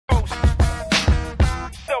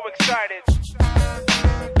excited.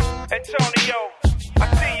 Antonio, I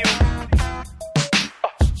see you.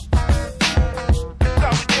 That's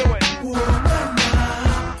how we do it.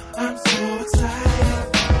 I'm so excited.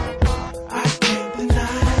 I can't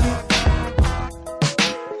deny it.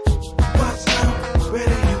 Watch out,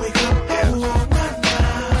 ready, here we go.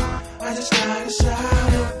 I just gotta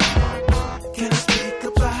shout it. Can I speak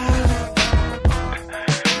about it?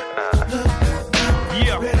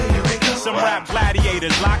 Ready, here we go. Some rap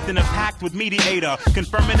gladiators locked in a pact with mediator,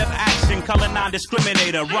 confirming of action, color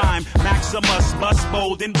non-discriminator, rhyme Maximus, bust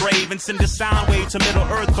bold and brave, and send a sound wave to Middle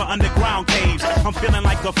Earth for underground caves. I'm feeling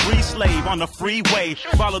like a free slave on the freeway.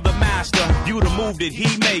 Follow the master, view the move that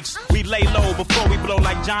he makes. We lay low before we blow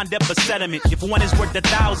like John Depp a sediment. If one is worth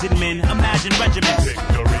 1,000 men, imagine regiments.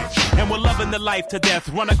 And we're loving the life to death,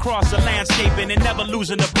 run across the landscaping and never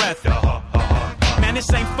losing the breath. Man,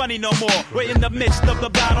 this ain't funny no more. We're in the midst of the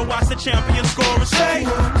battle. Watch the champion score and say,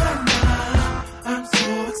 I'm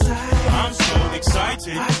so excited. I'm so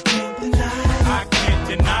excited. I can't deny it. I can't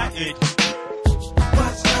deny it.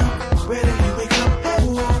 Watch out, ready, here we go.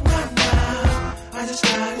 I just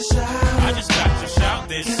gotta shout. I just got to shout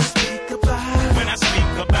Can I this. speak about it? When I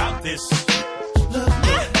speak about this, Look,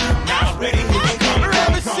 now ready, here we come.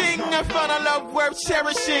 Ravishing, I found a love worth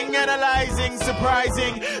cherishing, analyzing,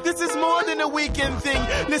 surprising. This is more than a weekend thing.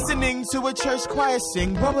 Listening to a church choir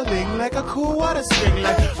sing, bubbling like a cool water spring.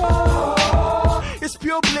 Like, oh, it's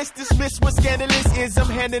pure bliss. Dismiss what scandalous is. I'm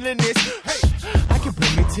handling this. Hey, I can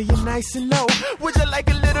bring it to you nice and low. Would you like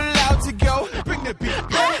a little loud to go? Bring the beat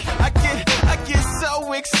back. I get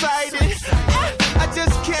so excited. I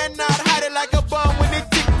just cannot hide it like a bomb when it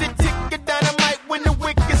tick, tick, tick. A dynamite when the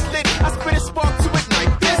wick is lit. I spit a spark to it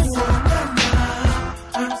like this.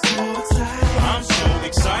 I'm so excited. I'm so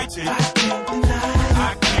excited. I can't deny it.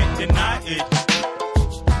 I can't deny it.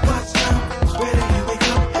 Watch out, ready, here we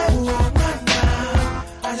go.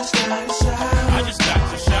 I just gotta shout. I just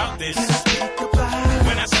got to shout this. Can I speak about it?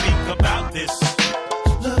 When I speak about this,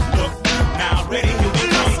 Look, now ready, here we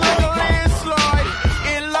Looks like a come. landslide.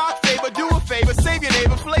 In lock favor, do a favor, save your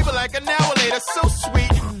neighbor, flavor like an hour later, so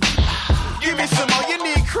sweet. Give me some more, you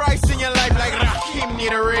need Christ in your life like Rakim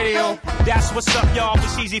need a radio. That's what's up, y'all.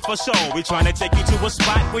 It's easy for sure. We're trying to take you to a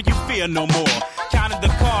spot where you fear no more. Counting the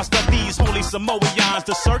cost of these holy Samoans.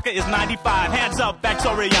 The circa is 95. Hands up,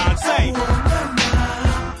 Victorian. Say,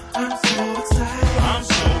 I'm so excited. I'm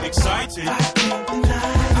so excited. I can't deny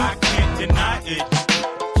it. I can't deny it.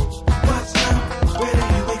 Watch out, ready,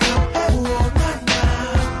 here we go.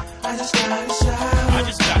 I just gotta shout. I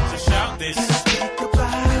just got to shout this. Can I speak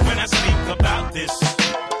about it? When I speak about this,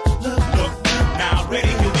 Look, now ready,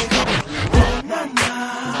 here we come.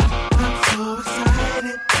 I'm so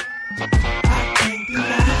excited. I can't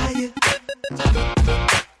deny it.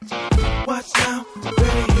 Watch out,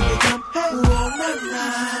 ready, here we come. Hey,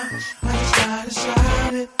 I just gotta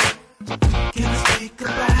shout it. Can I speak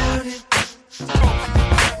about it?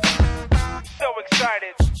 So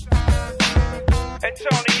excited.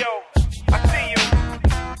 Antonio, I see you.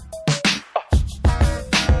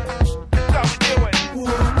 That's how we do it.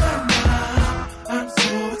 I'm so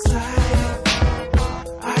excited.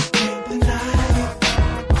 I can't deny it.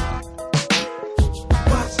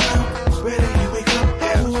 Watch out, ready, here we go.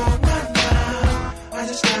 I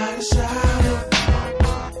just gotta shout it.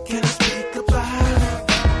 Can I speak about it?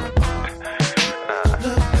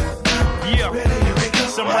 Yeah. Ready, here we go.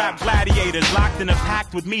 Some rap gladiators locked in a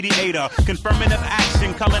pact with mediator, confirming of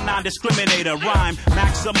action, color non-discriminator, rhyme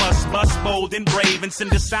Maximus, bust bold and brave, and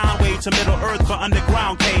send a sound wave to Middle Earth for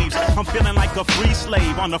underground caves. I'm feeling like a free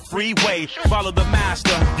slave on the freeway. Follow the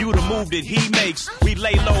master, view the move that he makes. We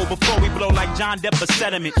lay low before we blow like John Depp a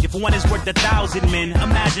sediment. If one is worth 1,000 men,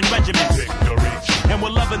 imagine regiments. And we're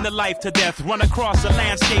loving the life to death, run across the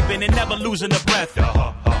landscaping and never losing the breath.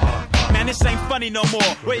 Man, this ain't funny no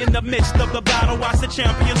more. We're in the midst of the battle. Watch the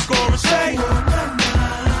champion score and say,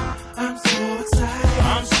 I'm so excited.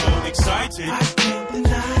 I'm so excited. I can't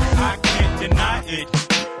deny it. I can't deny it.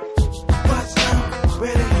 Watch out,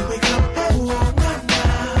 ready, here we go.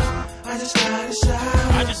 I just gotta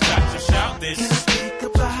shout. I just got to shout Can I this. speak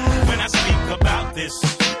about it? When I speak about this,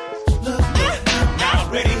 now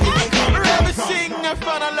ready, here we come. Ravishing, I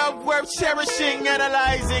found a love worth cherishing,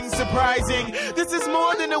 analyzing, surprising. This is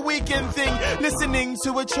more than a weekend thing. Listening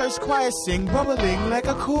to a church choir sing, bubbling like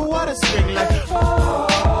a cool water spring. Like,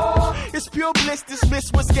 oh, it's pure bliss.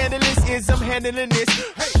 Dismiss what scandalous is. I'm handling this.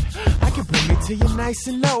 Hey, I can bring it to you nice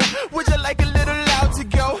and low. Would you like a little loud to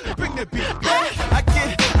go? Bring the beat back. I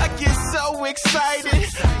get so excited.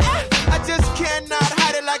 I just cannot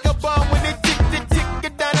hide it like a bomb when it tick, tick, tick. A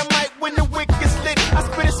dynamite when the wick is lit. I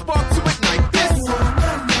spit a spark to it like this.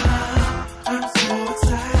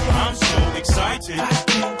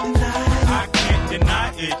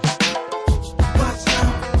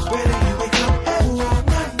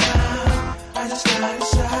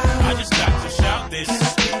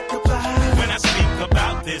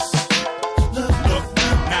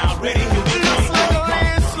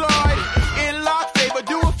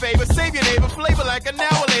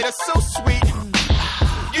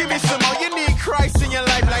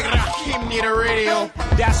 need a radio.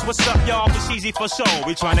 That's what's up, y'all. It's easy for sure.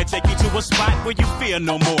 We tryna take you to a spot where you fear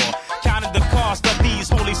no more. Counting the cost of these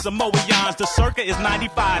holy Samoans. The circa is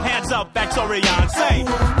 95. Hands up, Victorian. Say.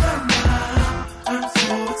 I'm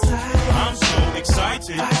so excited. I'm so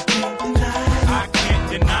excited. I can't deny it. I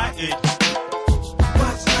can't deny it.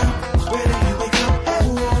 Watch now, where do you wake up?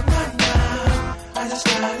 Oh, nah. I just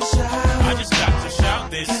gotta shout. I just got to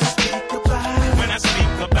shout this. Can I speak about it? When I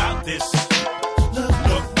speak about this.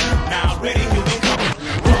 Look, now ready, here we go.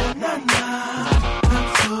 Oh, nah. I'm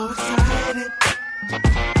so excited.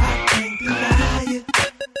 I can't deny it.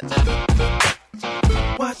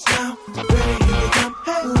 Watch now, where do you wake up?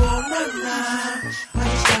 Oh, nah. I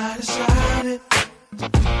just gotta shout it.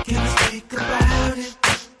 Can I speak about it?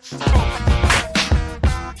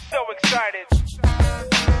 So excited.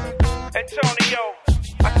 Antonio,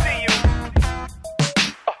 I see you.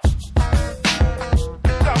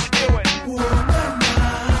 That's how we do it. Oh,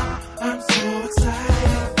 nah. I'm so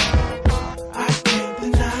excited. I can't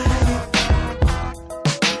deny it.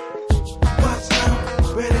 Watch now,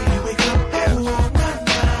 where do you wake up? Oh,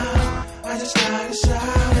 nah. I just gotta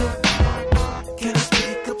shout it. Can I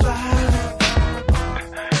speak about it?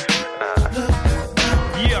 Look now,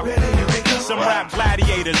 Yeah. where do you wake up? Some rap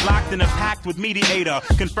gladiators locked in a pact with mediator,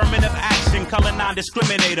 confirming of action, color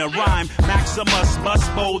non-discriminator, rhyme Maximus,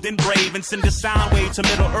 bust bold and brave, and send a sound wave to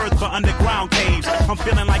Middle Earth for underground caves. I'm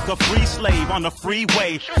feeling like a free slave on the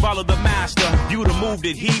freeway. Follow the master, view the move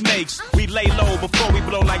that he makes. We lay low before we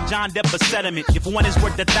blow like John Depp a sediment. If one is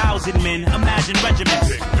worth 1,000 men, imagine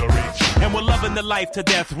regiments. And we're loving the life to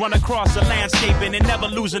death, run across the landscaping and never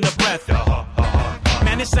losing the breath.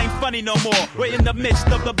 Man, this ain't funny no more. We're in the midst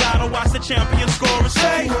of the battle. Watch the champion score and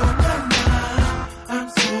say, Oh, nah. I'm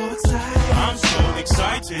so excited. I'm so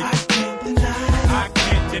excited. I can't deny it. I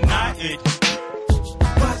can't deny it.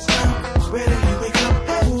 Watch now, where do you wake up?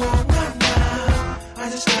 Oh, nah. I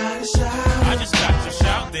just gotta shout. I just got to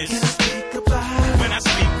shout Can I this. speak about it? When I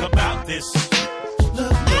speak about this.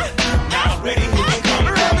 Look now. Now ready, here we come.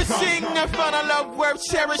 Ravishing, I found a love worth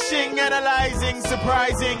cherishing, analyzing,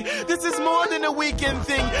 surprising. This is more than a weekend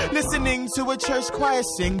thing. Listening to a church choir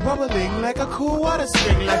sing, bubbling like a cool water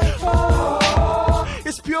spring. Like, oh,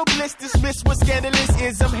 it's pure bliss. Dismiss what scandalous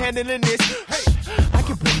is. I'm handling this. Hey, I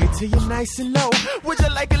can bring it to you nice and low. Would you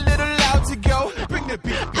like a little loud to go? Bring the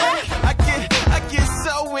beat. I get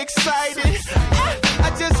so excited. I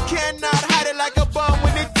just cannot hide it like a bomb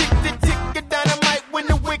when it tick the tick of dynamite when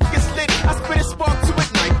the wick is lit. I spit a spark to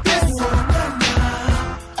it like this. Oh,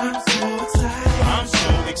 nah. I'm so excited. I'm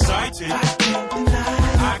so excited. I can't deny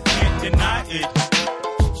it. I can't deny it.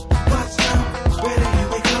 Watch now, where do you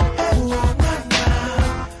wake up? Oh,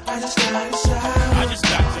 nah. I just gotta shout. I just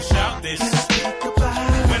got to shout Can I this. speak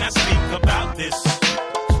about it? When I speak about this.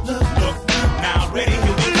 Look Now ready, here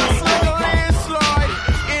we Looks like a come. landslide.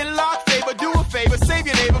 In lock favor, do a favor, save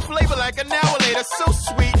your neighbor, flavor like an hour later, so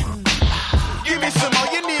sweet. Give me some more,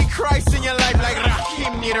 you need Christ in your life like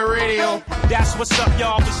Rakim need a radio. That's what's up,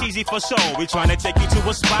 y'all. It's easy for sure. We tryna take you to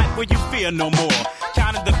a spot where you fear no more.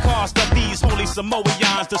 Counting the cost of these holy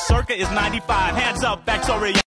Samoans. The circa is 95. Hands up, Victoria.